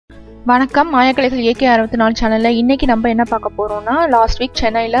வணக்கம் மாயக்கலைகள் AK64 சேனலில் இன்றைக்கி நம்ம என்ன பார்க்க போகிறோம்னா லாஸ்ட் வீக்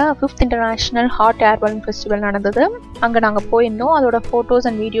சென்னையில் 5th international hot air balloon festival நடந்தது. அங்கே நாங்கள் போயிருந்தோம். அதோட ஃபோட்டோஸ்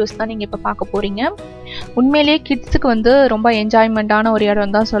அண்ட் வீடியோஸ் தான் நீங்கள் இப்போ பார்க்க போகிறீங்க. உண்மையிலேயே கிட்ஸுக்கு ரொம்ப என்ஜாய்மெண்ட்டான ஒரு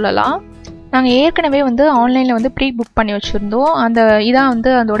இடம் தான் சொல்லலாம். நாங்கள் ஏற்கனவே ஆன்லைனில் ப்ரீ புக் பண்ணி வச்சுருந்தோம். இதான்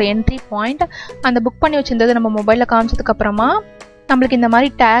அதோட என்ட்ரி பாயிண்ட். அந்த புக் பண்ணி வச்சுருந்தது நம்ம மொபைலில் காமிச்சதுக்கப்புறமா நம்மளுக்கு இந்த மாதிரி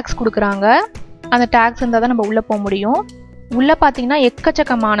டேக்ஸ் கொடுக்குறாங்க. அந்த டேக்ஸ் இருந்தால் தான் நம்ம உள்ளே போக முடியும். உள்ளே பார்த்தீங்கன்னா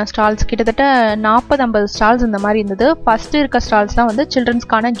எக்கச்சக்கமான ஸ்டால்ஸ், கிட்டத்தட்ட 40-50 ஸ்டால்ஸ் இந்த மாதிரி இருந்தது. ஃபஸ்ட்டு இருக்க ஸ்டால்ஸ்லாம்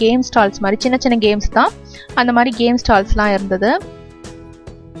சில்ட்ரன்ஸ்க்கான கேம் ஸ்டால்ஸ் மாதிரி, சின்ன சின்ன கேம்ஸ் தான். அந்த மாதிரி கேம் ஸ்டால்ஸ்லாம் இருந்தது.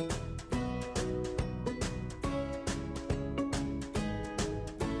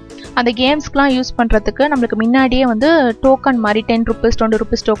 அந்த கேம்ஸ்க்கெலாம் யூஸ் பண்ணுறதுக்கு நம்மளுக்கு முன்னாடியே டோக்கன் மாதிரி 10 rupees 20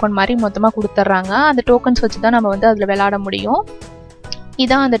 rupees டோக்கன் மாதிரி மொத்தமாக கொடுத்துட்றாங்க. அந்த டோக்கன்ஸ் வச்சு தான் நம்ம அதில் விளையாட முடியும்.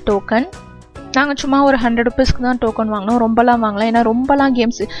 இதான் அந்த டோக்கன். நாங்கள் சும்மா ஒரு 100 rupeesக்கு தான் டோக்கன் வாங்கினோம். ரொம்பலாம் வாங்கலாம். ஏன்னா ரொம்பலாம்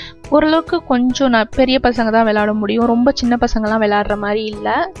கேம்ஸ் ஓரளவுக்கு கொஞ்சம் பெரிய பசங்க தான் விளையாட முடியும். ரொம்ப சின்ன பசங்கள்லாம் விளையாடுற மாதிரி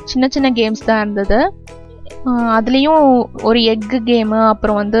இல்லை. சின்ன சின்ன கேம்ஸ் தான் இருந்தது. அதுலேயும் ஒரு எக்கு கேமு,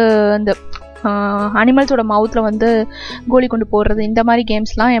 அப்புறம் இந்த அனிமல்ஸோட மவுத்தில் கோலி கொண்டு போடுறது, இந்த மாதிரி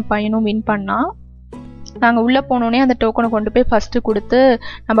கேம்ஸ்லாம் என் பையனும் வின் பண்ணான். நாங்கள் உள்ளே போனோடனே அந்த டோக்கனை கொண்டு போய் ஃபஸ்ட்டு கொடுத்து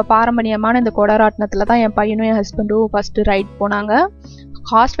நம்ம பாரம்பரியமான இந்த கொடராட்டினத்தில் தான் என் பையனும் என் ஹஸ்பண்டும் ஃபஸ்ட்டு ரைட் போனாங்க.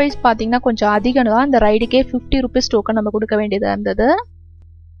 காஸ்ட் வைஸ் பார்த்தீங்கன்னா கொஞ்சம் அதிகம் தான். இந்த ரைடுக்கே 50 rupees டோக்கன் நம்ம கொடுக்க வேண்டியதாக இருந்தது.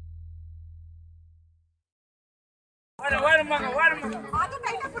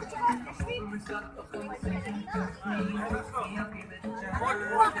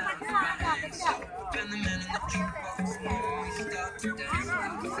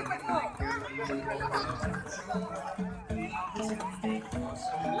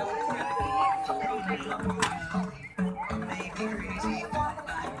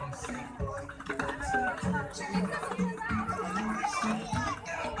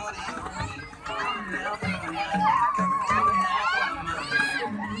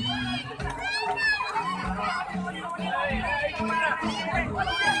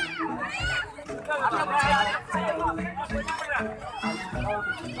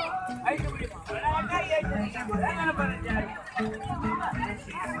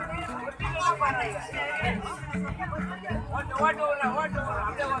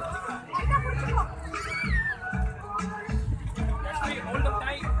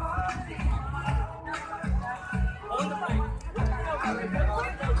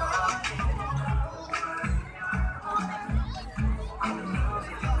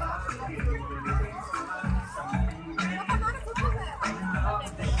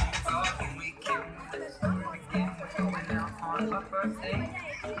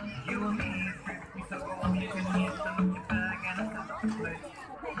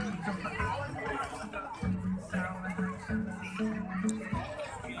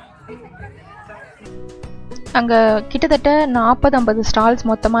 அங்கே கிட்டத்தட்ட 40-50 ஸ்டால்ஸ்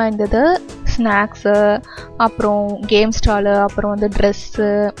மொத்தமாக இருந்தது. ஸ்நாக்ஸு, அப்புறம் கேம் ஸ்டாலு, அப்புறம் ட்ரெஸ்ஸு,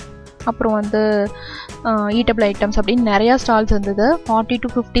 அப்புறம் ஈட்டபிள் ஐட்டம்ஸ் அப்படின்னு நிறையா ஸ்டால்ஸ் இருந்தது. 40 to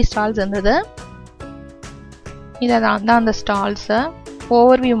 50 ஸ்டால்ஸ் இருந்தது. இதான் அந்த ஸ்டால்ஸு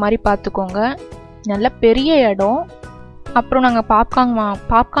ஓவர்வியூ மாதிரி பார்த்துக்கோங்க. நல்ல பெரிய இடம். அப்புறம் நாங்கள்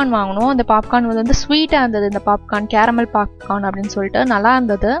பாப்கார்ன் வாங்கினோம். அந்த பாப்கார்ன் ஸ்வீட்டாக இருந்தது. இந்த பாப்கார்ன் கேரமல் பாப்கார்ன் அப்படின்னு சொல்லிட்டு நல்லா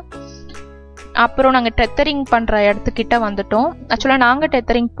இருந்தது. அப்புறம் நாங்கள் டெத்தரிங் பண்ணுற இடத்துக்கிட்ட வந்துட்டோம். ஆக்சுவலாக நாங்கள்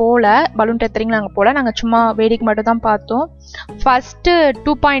டெத்தரிங் போகல, பலூன் டெத்தரிங் நாங்கள் போகல. நாங்கள் சும்மா வேடிக்கை மட்டும் தான் பார்த்தோம். ஃபஸ்ட்டு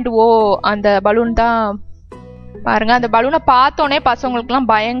 2.0 அந்த பலூன் தான் பாருங்கள். அந்த பலூனை பார்த்தோன்னே பசங்களுக்குலாம்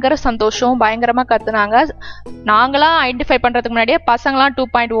பயங்கர சந்தோஷம், பயங்கரமாக கற்றுனாங்க. நாங்களாம் ஐடென்டிஃபை பண்ணுறதுக்கு முன்னாடியே பசங்களாம்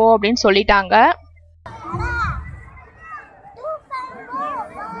 2.0 அப்படின்னு சொல்லிட்டாங்க.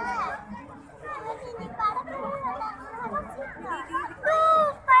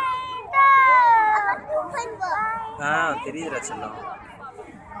 தெரியுதுடா செல்லம்.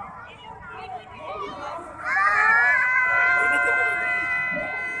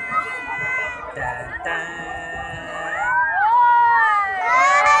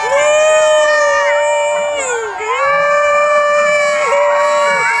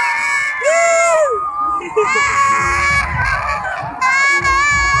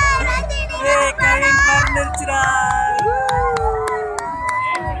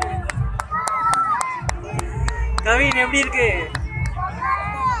 கவின் எப்படி இருக்கு?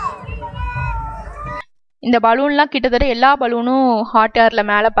 இந்த பலூன்லாம் கிட்டத்தட்ட எல்லா பலூனும் ஹாட் ஏரில்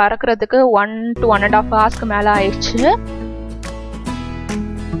மேலே பறக்கிறதுக்கு 1 to 1.5 hours மேலே ஆயிடுச்சு.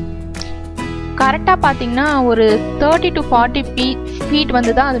 கரெக்டாக பார்த்தீங்கன்னா ஒரு 30 to 40 feet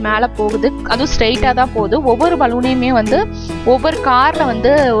தான் அது மேலே போகுது. அதுவும் ஸ்ட்ரெயிட்டாக தான் போகுது. ஒவ்வொரு பலூனையுமே ஒவ்வொரு காரில்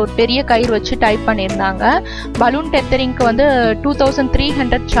வந்து ஒரு பெரிய கயிறு வச்சு டைப் பண்ணியிருந்தாங்க. பலூன் டெத்தரிங்க்கு வந்து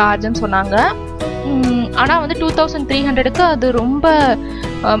 2300 சார்ஜ்னு சொன்னாங்க. ஆனால் வந்து 2300க்கு அது ரொம்ப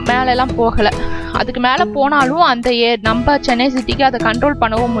மேலெல்லாம் போகலை. அதுக்கு மேலே போனாலும் அந்த நம்ம சென்னை சிட்டிக்கு அதை கண்ட்ரோல்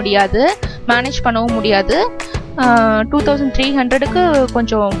பண்ணவும் முடியாது, மேனேஜ் பண்ணவும் முடியாது. 2300க்கு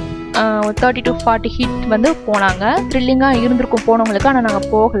கொஞ்சம் 30 to 40 ஹிட் வந்து போனாங்க. த்ரில்லிங்காக இருந்திருக்கும் போனவங்களுக்கு, ஆனால் நாங்கள்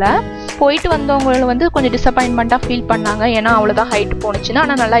போகலை. போயிட்டு வந்தவங்க வந்து கொஞ்சம் டிசப்பாயின்மெண்ட்டாக ஃபீல் பண்ணாங்க, ஏன்னா அவ்வளோதான் ஹைட் போணுச்சுன்னா.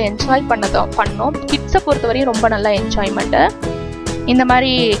 ஆனால் நல்லா என்ஜாய் பண்ணோம். கிட்ஸை பொறுத்தவரையும் ரொம்ப நல்லா என்ஜாய்மெண்ட்டு. இந்த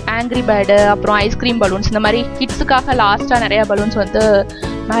மாதிரி ஆங்கிரி பேர்டு, அப்புறம் ஐஸ்கிரீம் பலூன்ஸ், இந்த மாதிரி கிட்ஸுக்காக லாஸ்ட்டாக நிறையா பலூன்ஸ் வந்து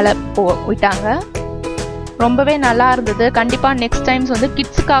மேலே விட்டாங்க. ரொம்பவே நல்லா இருந்தது. கண்டிப்பாக நெக்ஸ்ட் டைம்ஸ் வந்து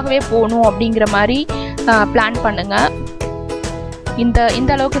கிட்ஸுக்காகவே போகணும் அப்படிங்கிற மாதிரி பிளான் பண்ணுங்க.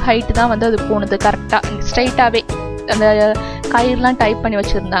 இந்த அளவுக்கு ஹைட்டு தான் வந்து அது போனது, கரெக்டாக ஸ்ட்ரைட்டாகவே அந்த கயிறுலாம் டைப் பண்ணி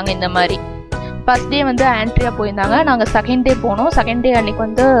வச்சுருந்தாங்க. இந்த மாதிரி ஃபர்ஸ்ட் டே வந்து ஆண்ட்ரியா போயிருந்தாங்க. நாங்கள் செகண்ட் டே போனோம். செகண்ட் டே அன்னைக்கு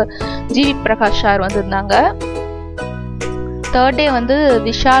வந்து ஜிவி பிரகாஷ் சார் வந்திருந்தாங்க. தேர்ட் டே வந்து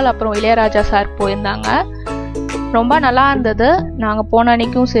விஷால் அப்புறம் இளையராஜா சார் போயிருந்தாங்க. ரொம்ப நல்லா இருந்தது. நாங்கள் போன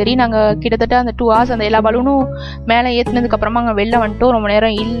அன்னைக்கும் சரி, நாங்கள் கிட்டத்தட்ட அந்த 2 hours அந்த எல்லா பலூனும் மேலே ஏற்றினதுக்கப்புறமா அங்கே வெளில வந்துட்டோம். ரொம்ப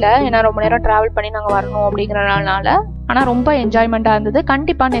நேரம் இல்லை, ஏன்னா ரொம்ப நேரம் ட்ராவல் பண்ணி நாங்கள் வரணும் அப்படிங்கிறனால. ஆனால் ரொம்ப என்ஜாய்மெண்ட்டாக இருந்தது.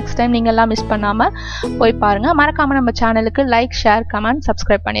 கண்டிப்பாக நெக்ஸ்ட் டைம் நீங்கள்லாம் மிஸ் பண்ணாமல் போய் பாருங்கள். மறக்காமல் நம்ம சேனலுக்கு லைக், ஷேர், கமெண்ட்,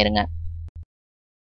 சப்ஸ்கிரைப் பண்ணிடுங்க.